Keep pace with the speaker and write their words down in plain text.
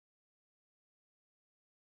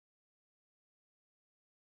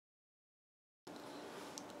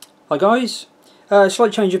Hi guys,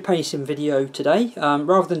 slight change of pace in video today.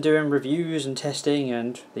 Rather than doing reviews and testing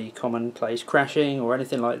and the commonplace crashing or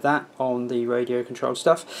anything like that on the radio controlled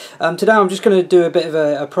stuff, today I'm just going to do a bit of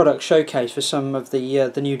a product showcase for some of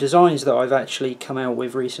the new designs that I've actually come out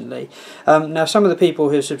with recently. Now some of the people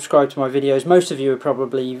who have subscribed to my videos, most of you have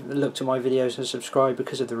probably looked at my videos and subscribed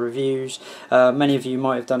because of the reviews. Many of you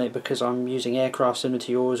might have done it because I'm using aircraft similar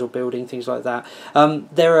to yours or building things like that.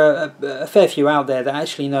 There are a fair few out there that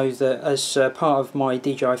actually know that as part of my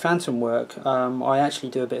DJI Phantom work, I actually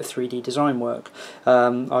do a bit of 3D design work.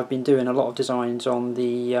 I've been doing a lot of designs on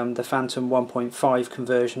the Phantom 1.5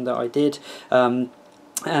 conversion that I did.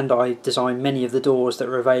 And I designed many of the doors that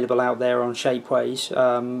are available out there on Shapeways,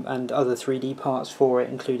 and other 3D parts for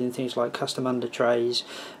it, including things like custom under trays,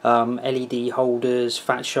 LED holders,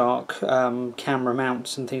 Fat Shark camera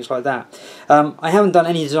mounts and things like that. I haven't done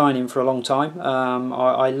any designing for a long time.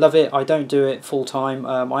 I love it. I don't do it full time.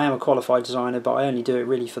 I am a qualified designer, but I only do it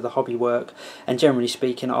really for the hobby work, and generally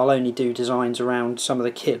speaking I'll only do designs around some of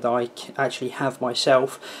the kit that I actually have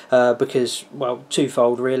myself, because, well,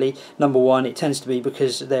 twofold really. Number one, it tends to be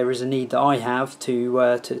because there is a need that I have to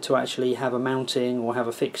actually have a mounting or have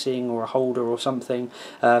a fixing or a holder or something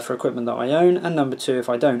for equipment that I own, and number two, if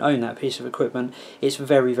I don't own that piece of equipment, it's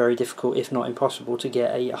very, very difficult, if not impossible, to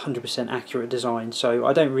get a 100% accurate design. So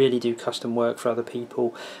I don't really do custom work for other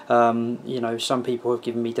people. You know, some people have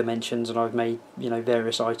given me dimensions and I've made, you know,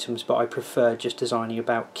 various items, but I prefer just designing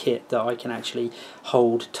about kit that I can actually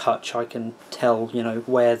hold, touch. I can tell, you know,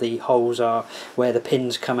 where the holes are, where the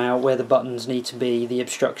pins come out, where the buttons need to be, the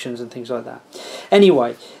obstructions and things like that.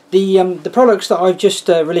 Anyway, the products that I've just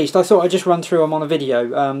released, I thought I'd just run through them on a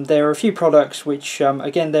video. There are a few products which,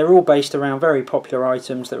 again, they're all based around very popular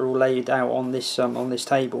items that are all laid out on this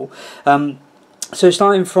table. So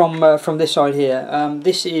starting from this side here,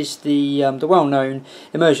 this is the well-known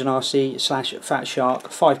ImmersionRC / Fat Shark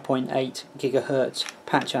 5.8 GHz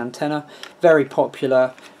patch antenna. Very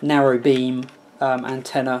popular narrow beam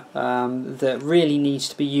antenna that really needs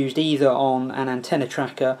to be used either on an antenna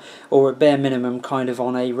tracker or at bare minimum kind of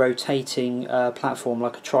on a rotating platform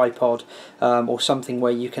like a tripod, or something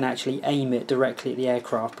where you can actually aim it directly at the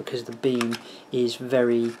aircraft, because the beam is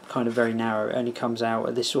very narrow. It only comes out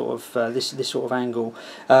at this sort of this sort of angle.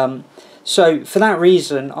 So for that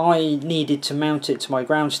reason I needed to mount it to my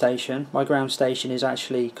ground station. My ground station is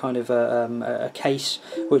actually kind of a case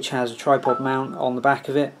which has a tripod mount on the back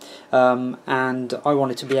of it, and I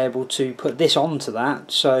wanted to be able to put this onto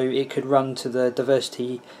that so it could run to the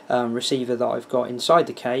diversity receiver that I've got inside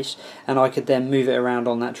the case, and I could then move it around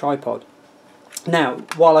on that tripod. Now,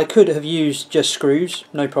 while I could have used just screws,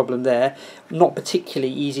 no problem there, not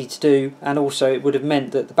particularly easy to do, and also it would have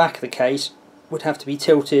meant that the back of the case would have to be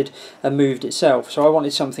tilted and moved itself. So I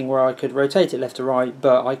wanted something where I could rotate it left to right,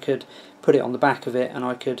 but I could put it on the back of it and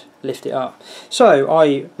I could lift it up. So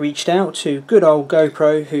I reached out to good old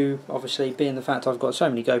GoPro, who obviously, being the fact I've got so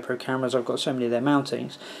many GoPro cameras, I've got so many of their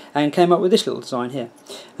mountings, and came up with this little design here.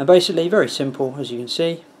 And basically very simple, as you can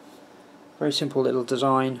see, very simple little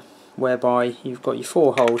design whereby you've got your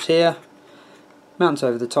 4 holes here, mount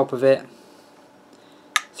over the top of it,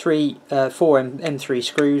 4 M3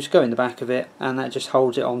 screws go in the back of it, and that just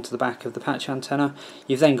holds it onto the back of the patch antenna.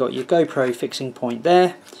 You've then got your GoPro fixing point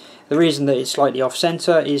there. The reason that it's slightly off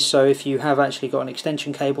center is so if you have actually got an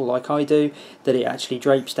extension cable like I do, that it actually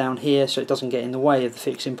drapes down here so it doesn't get in the way of the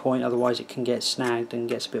fixing point, otherwise it can get snagged and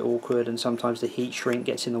gets a bit awkward, and sometimes the heat shrink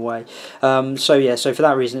gets in the way. So yeah, so for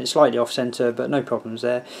that reason it's slightly off center, but no problems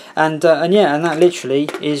there. And yeah, and that literally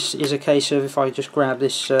is a case of, if I just grab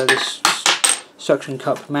this this suction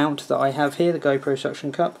cup mount that I have here, the GoPro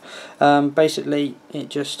suction cup, basically it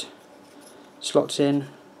just slots in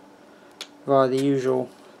via the usual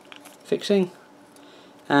fixing,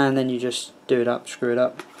 and then you just do it up, screw it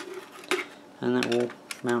up, and that will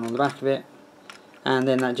mount on the back of it, and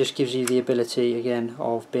then that just gives you the ability again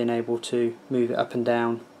of being able to move it up and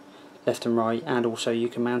down, left and right, and also you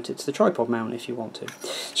can mount it to the tripod mount if you want to.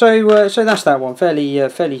 So so that's that one.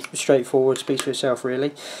 Fairly straightforward, speaks for itself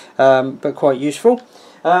really, but quite useful.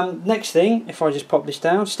 Next thing, if I just pop this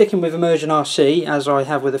down, sticking with ImmersionRC as I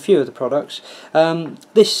have with a few of the products,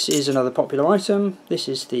 this is another popular item. This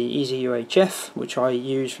is the EzUHF, which I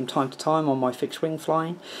use from time to time on my fixed wing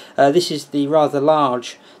flying. This is the rather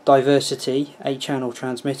large diversity 8-channel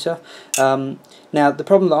transmitter. Now the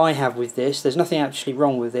problem that I have with this, there's nothing actually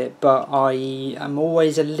wrong with it, but I am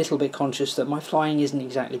always a little bit conscious that my flying isn't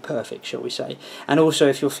exactly perfect, shall we say, and also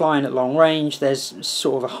if you're flying at long range there's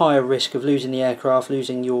sort of a higher risk of losing the aircraft, losing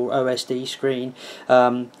using your OSD screen,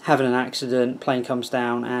 having an accident, plane comes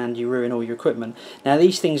down and you ruin all your equipment. Now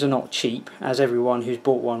these things are not cheap, as everyone who's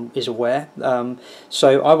bought one is aware,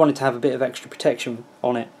 so I wanted to have a bit of extra protection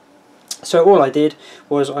on it. So all I did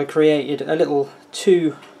was I created a little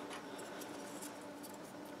two-part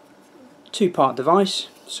device.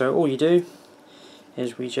 So all you do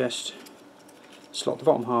is we just slot the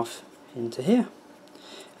bottom half into here,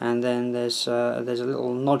 and then there's a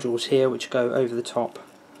little nodules here which go over the top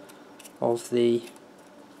of the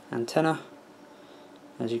antenna,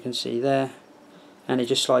 as you can see there, and it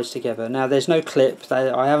just slides together. Now there's no clip.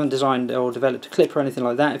 I haven't designed or developed a clip or anything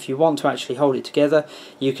like that. If you want to actually hold it together,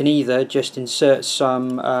 you can either just insert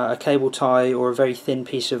some a cable tie or a very thin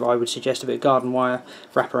piece of, I would suggest, a bit of garden wire,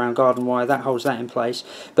 wrap around garden wire, that holds that in place.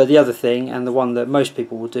 But the other thing, and the one that most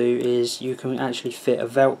people will do, is you can actually fit a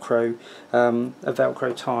Velcro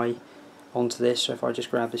tie onto this. So if I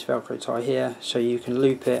just grab this Velcro tie here, so you can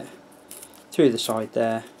loop it through the side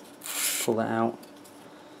there, pull that out,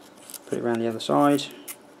 put it around the other side,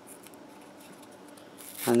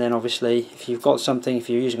 and then obviously if you've got something, if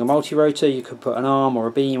you're using a multi-rotor, you could put an arm or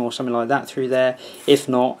a beam or something like that through there. If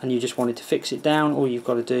not, and you just wanted to fix it down, all you've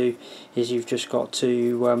got to do is you've just got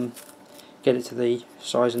to get it to the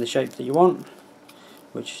size and the shape that you want,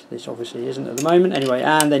 which this obviously isn't at the moment anyway,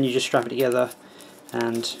 and then you just strap it together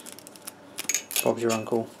and Bob's your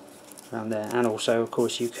uncle around there. And also, of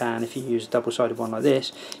course, you can, if you use a double-sided one like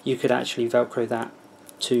this, you could actually Velcro that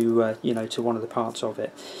to you know, to one of the parts of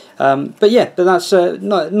it. But yeah, but that's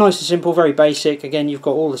nice and simple, very basic. Again, you've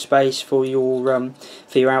got all the space for your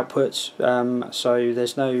outputs, so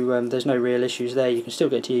there's no real issues there. You can still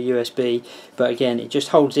get to your USB, but again, it just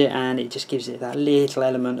holds it and it just gives it that little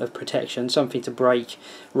element of protection, something to break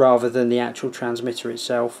rather than the actual transmitter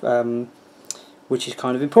itself, which is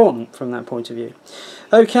kind of important from that point of view.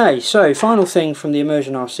 Okay, so final thing from the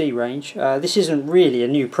ImmersionRC range. This isn't really a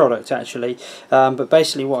new product actually, but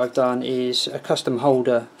basically what I've done is a custom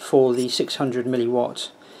holder for the 600 milliwatt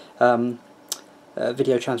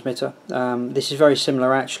video transmitter. This is very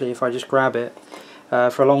similar actually, if I just grab it.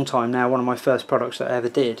 For a long time now, one of my first products that I ever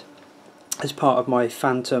did as part of my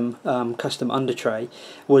Phantom custom under tray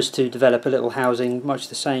was to develop a little housing much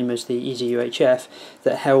the same as the EzUHF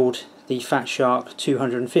that held the Fat Shark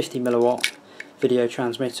 250 milliwatt video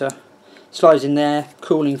transmitter. Slides in there,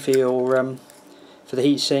 cooling for your for the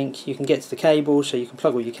heatsink. You can get to the cable, so you can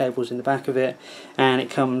plug all your cables in the back of it, and it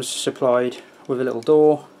comes supplied with a little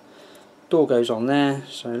door. Door goes on there,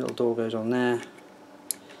 so a little door goes on there,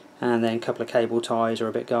 and then a couple of cable ties or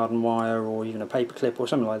a bit of garden wire or even a paper clip or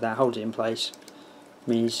something like that holds it in place.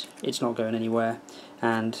 Means it's not going anywhere,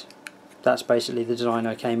 and that's basically the design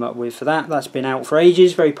I came up with for that. That's been out for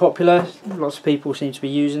ages, very popular. Lots of people seem to be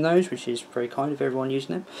using those, which is very kind of everyone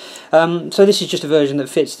using them. So this is just a version that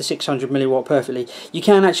fits the 600 milliwatt perfectly. You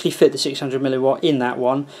can actually fit the 600 milliwatt in that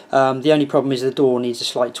one. The only problem is the door needs a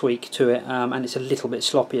slight tweak to it, and it's a little bit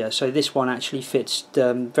sloppier. So this one actually fits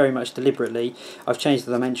very much deliberately. I've changed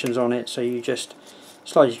the dimensions on it, so you just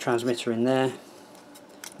slide your transmitter in there.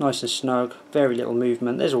 Nice and snug, very little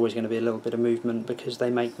movement. There's always going to be a little bit of movement because they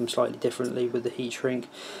make them slightly differently with the heat shrink,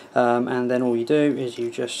 and then all you do is you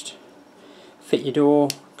just fit your door,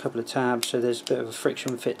 a couple of tabs, so there's a bit of a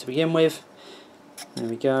friction fit to begin with. There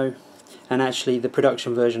we go. And actually the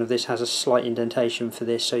production version of this has a slight indentation for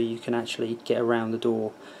this, so you can actually get around the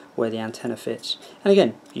door where the antenna fits. And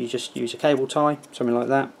again, you just use a cable tie, something like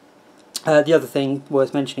that. The other thing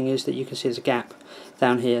worth mentioning is that you can see there's a gap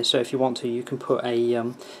down here, so if you want to, you can put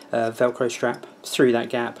a Velcro strap through that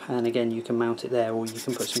gap, and again you can mount it there, or you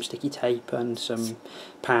can put some sticky tape and some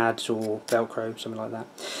pads or Velcro, something like that.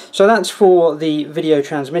 So that's for the video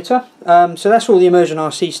transmitter. So that's all the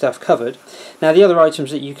ImmersionRC stuff covered. Now the other items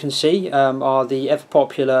that you can see are the ever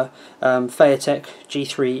popular Feiyu-Tech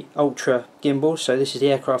G3 Ultra gimbals. So this is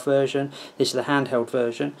the aircraft version, this is the handheld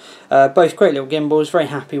version. Both great little gimbals, very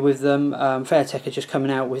happy with them. Feiyu-Tech are just coming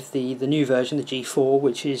out with the new version, the G4,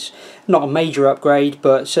 which is not a major upgrade,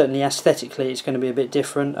 but certainly aesthetically it's going to be a bit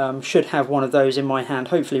different. Should have one of those in my hand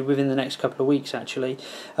hopefully within the next couple of weeks actually,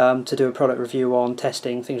 to do a product review on,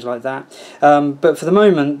 testing, things like that. But for the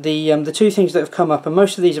moment, the two things that have come up, and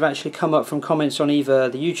most of these have actually come up from comments on either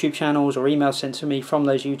the YouTube channels or emails sent to me from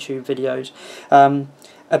those YouTube videos,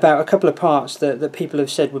 about a couple of parts that people have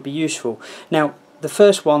said would be useful. Now, the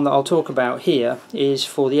first one that I'll talk about here is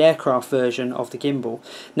for the aircraft version of the gimbal.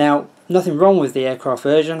 Now, nothing wrong with the aircraft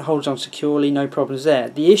version, holds on securely, no problems there.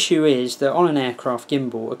 The issue is that on an aircraft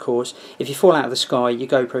gimbal, of course, if you fall out of the sky, your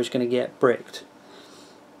GoPro is going to get bricked.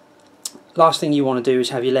 last thing you want to do is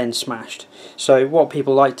have your lens smashed. So what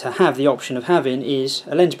people like to have the option of having is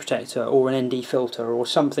a lens protector or an ND filter or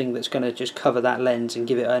something that's going to just cover that lens and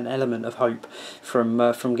give it an element of hope from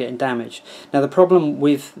getting damaged. Now the problem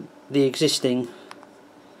with the existing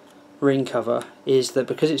ring cover is that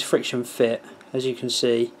because it's friction fit, as you can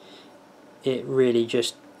see, it really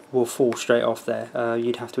just will fall straight off there.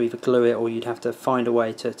 You'd have to either glue it or you'd have to find a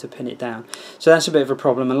way to pin it down. So that's a bit of a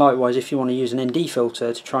problem, and likewise if you want to use an ND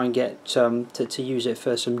filter to try and get to use it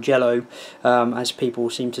for some jello, as people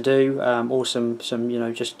seem to do, or some you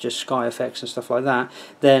know, just sky effects and stuff like that,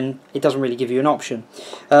 then it doesn't really give you an option.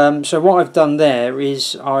 So what I've done there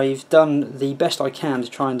is I've done the best I can to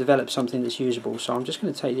try and develop something that's usable. So I'm just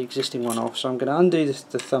going to take the existing one off. So I'm going to undo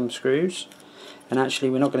the thumb screws, and actually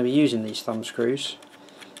we're not going to be using these thumb screws.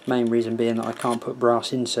 Main reason being that I can't put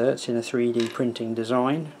brass inserts in a 3D printing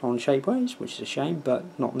design on Shapeways, which is a shame, but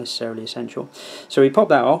not necessarily essential. So we pop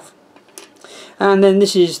that off, and then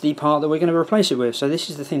this is the part that we're going to replace it with. So this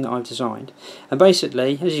is the thing that I've designed, and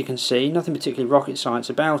basically, as you can see, nothing particularly rocket science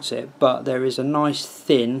about it, but there is a nice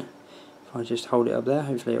thin, if I just hold it up there,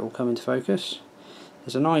 hopefully it will come into focus,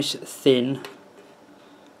 there's a nice thin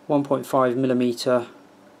 1.5mm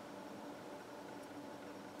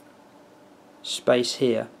space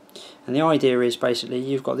here, and the idea is basically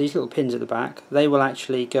you've got these little pins at the back. They will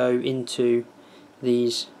actually go into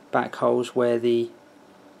these back holes where the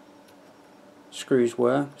screws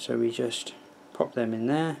were, so we just pop them in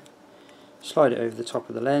there, slide it over the top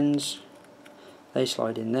of the lens, they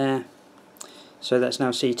slide in there, so that's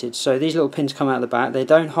now seated. So these little pins come out the back. They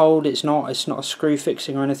don't hold, it's not a screw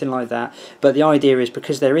fixing or anything like that, but the idea is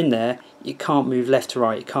because they're in there, it can't move left to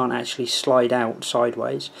right, it can't actually slide out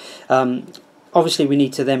sideways. Obviously we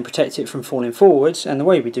need to then protect it from falling forwards, and the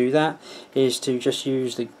way we do that is to just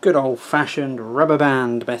use the good old-fashioned rubber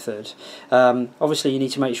band method. Obviously you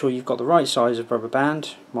need to make sure you've got the right size of rubber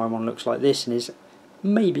band. My one looks like this and is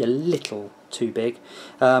maybe a little too big,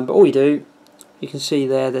 but all you do, you can see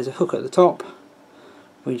there's a hook at the top.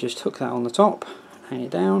 We just hook that on the top, hang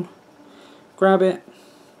it down, grab it,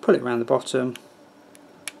 pull it around the bottom,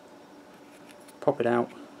 pop it out,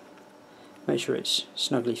 make sure it's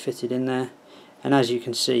snugly fitted in there. And as you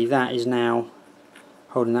can see, that is now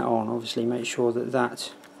holding that on. Obviously make sure that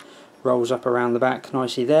that rolls up around the back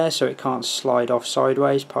nicely there, so it can't slide off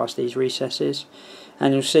sideways past these recesses.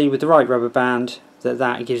 And you'll see with the right rubber band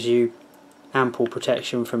that gives you ample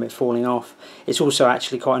protection from it falling off. It's also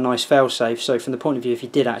actually quite a nice fail-safe, so from the point of view if you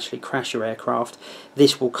did actually crash your aircraft,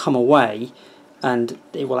 this will come away and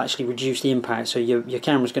it will actually reduce the impact, so your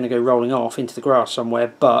camera's going to go rolling off into the grass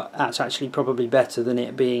somewhere, but that's actually probably better than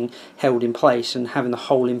it being held in place and having the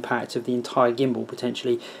whole impact of the entire gimbal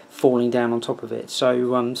potentially falling down on top of it.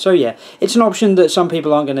 So so yeah, it's an option that some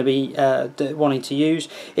people aren't going to be wanting to use.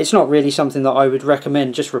 It's not really something that I would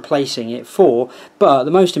recommend just replacing it for, but the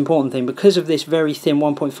most important thing, because of this very thin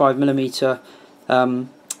 1.5mm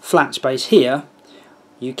flat space here,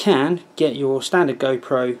 you can get your standard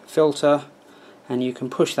GoPro filter and you can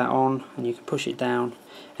push that on and you can push it down,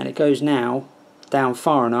 and it goes now down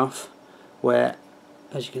far enough where,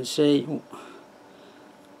 as you can see,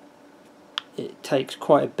 it takes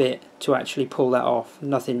quite a bit to actually pull that off.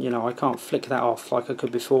 Nothing, you know, I can't flick that off like I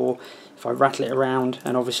could before if I rattle it around,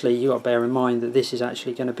 and obviously you got to bear in mind that this is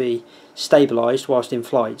actually going to be stabilised whilst in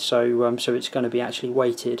flight, so so it's going to be actually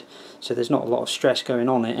weighted, so there's not a lot of stress going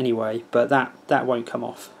on it anyway, but that won't come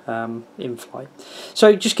off in flight. So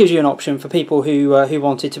it just gives you an option for people who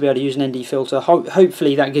wanted to be able to use an ND filter.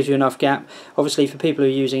 Hopefully that gives you enough gap. Obviously for people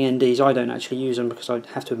who are using NDs, I don't actually use them because I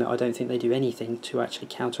have to admit I don't think they do anything to actually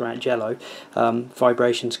counteract jello.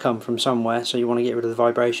 Vibrations come from somewhere, so you want to get rid of the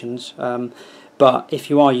vibrations. But if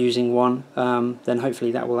you are using one, then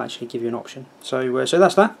hopefully that will actually give you an option. So so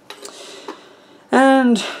that's that.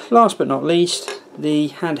 And last but not least, the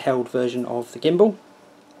handheld version of the gimbal.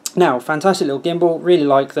 Now, fantastic little gimbal, really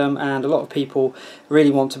like them, and a lot of people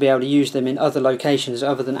really want to be able to use them in other locations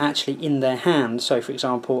other than actually in their hand. So for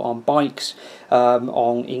example on bikes,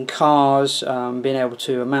 in cars, being able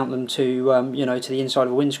to mount them to you know, to the inside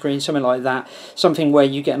of a windscreen, something like that, something where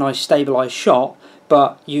you get a nice stabilised shot,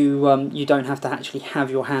 but you don't have to actually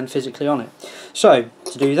have your hand physically on it. So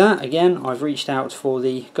to do that, again, I've reached out for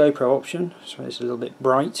the GoPro option, so it's a little bit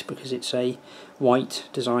bright because it's a white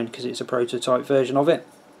design because it's a prototype version of it.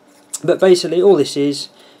 But basically all this is,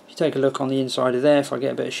 if you take a look on the inside of there, if I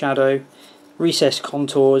get a bit of shadow, recessed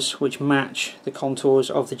contours which match the contours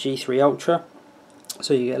of the G3 Ultra.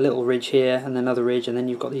 So you get a little ridge here and then another ridge, and then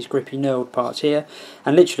you've got these grippy knurled parts here,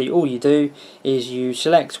 and literally all you do is you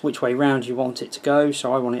select which way round you want it to go.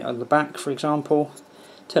 So I want it on the back, for example,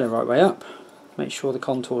 turn it right way up, make sure the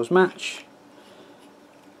contours match.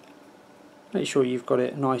 Make sure you've got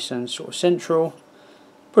it nice and sort of central.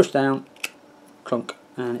 Push down, clunk,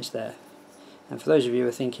 and it's there. And for those of you who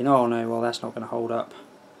are thinking, oh no, well that's not going to hold up,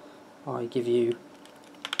 I give you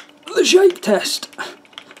the shape test.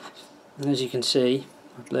 And as you can see,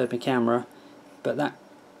 I've blurred my camera, but that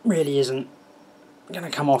really isn't going to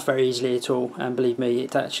come off very easily at all. And believe me,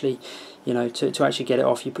 it actually, you know, to actually get it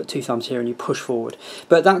off, you put two thumbs here and you push forward.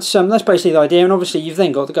 But that's basically the idea. And obviously you've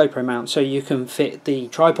then got the GoPro mount, so you can fit the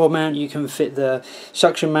tripod mount, you can fit the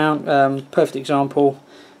suction mount. Perfect example.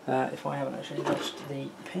 If I haven't actually lost the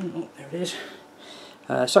pin, oh, there it is.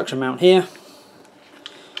 Suction mount here.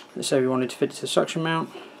 Let's say we wanted to fit it to the suction mount.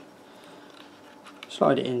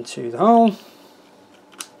 Slide it into the hole.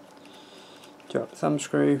 Do up the thumb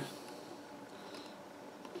screw.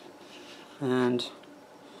 And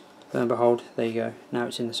lo and behold, there you go. Now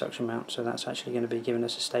it's in the suction mount, so that's actually going to be giving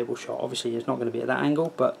us a stable shot. Obviously it's not going to be at that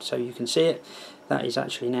angle, but so you can see it, that is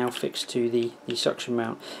actually now fixed to the suction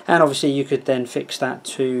mount. And obviously you could then fix that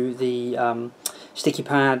to the sticky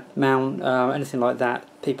pad mount, anything like that.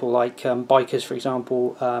 People like bikers, for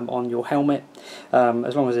example, on your helmet.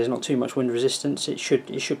 As long as there's not too much wind resistance, it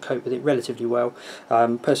should cope with it relatively well.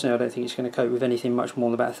 Personally, I don't think it's going to cope with anything much more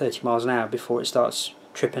than about 30 miles an hour before it starts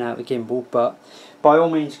tripping out the gimbal, but by all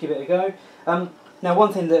means give it a go. Now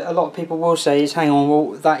one thing that a lot of people will say is, hang on,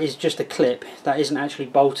 well that is just a clip, that isn't actually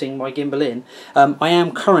bolting my gimbal in. I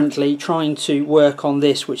am currently trying to work on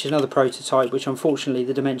this, which is another prototype, which unfortunately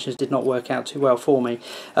the dimensions did not work out too well for me.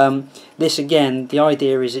 This again, the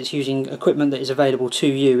idea is it's using equipment that is available to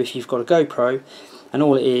you if you've got a GoPro, and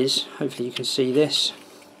all it is, hopefully you can see this,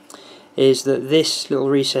 is that this little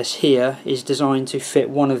recess here is designed to fit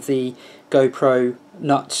one of the GoPro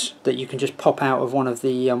nuts that you can just pop out of one of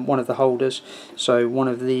the holders. So one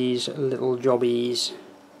of these little jobbies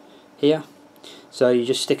here. So you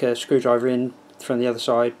just stick a screwdriver in from the other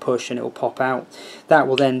side, push, and it will pop out. That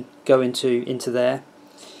will then go into there.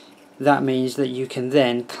 That means that you can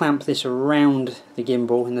then clamp this around the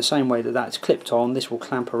gimbal in the same way that that's clipped on. This will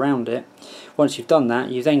clamp around it. Once you've done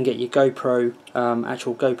that, you then get your GoPro,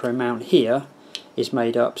 actual GoPro mount here is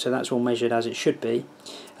made up, so that's all measured as it should be.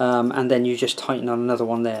 And then you just tighten on another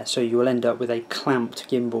one there, so you will end up with a clamped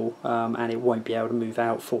gimbal, and it won't be able to move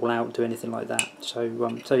out, fall out, do anything like that. So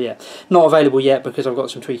yeah, not available yet because I've got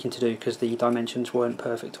some tweaking to do because the dimensions weren't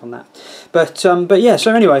perfect on that. But yeah,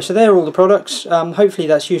 so anyway, so there are all the products. Hopefully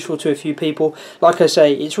that's useful to a few people. Like I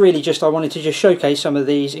say, it's really just, I wanted to just showcase some of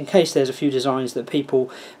these in case there's a few designs that people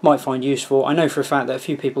might find useful. I know for a fact that a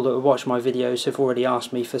few people that have watched my videos have already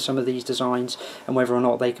asked me for some of these designs and whether or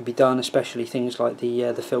not they could be done, especially things like the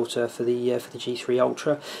filter for the G3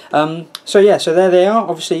 Ultra. So yeah, so there they are.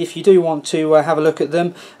 Obviously, if you do want to have a look at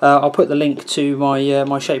them, I'll put the link to my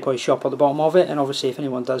my Shapeways shop at the bottom of it. And obviously, if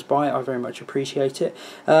anyone does buy it, I very much appreciate it.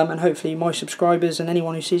 And hopefully, my subscribers and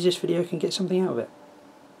anyone who sees this video can get something out of it.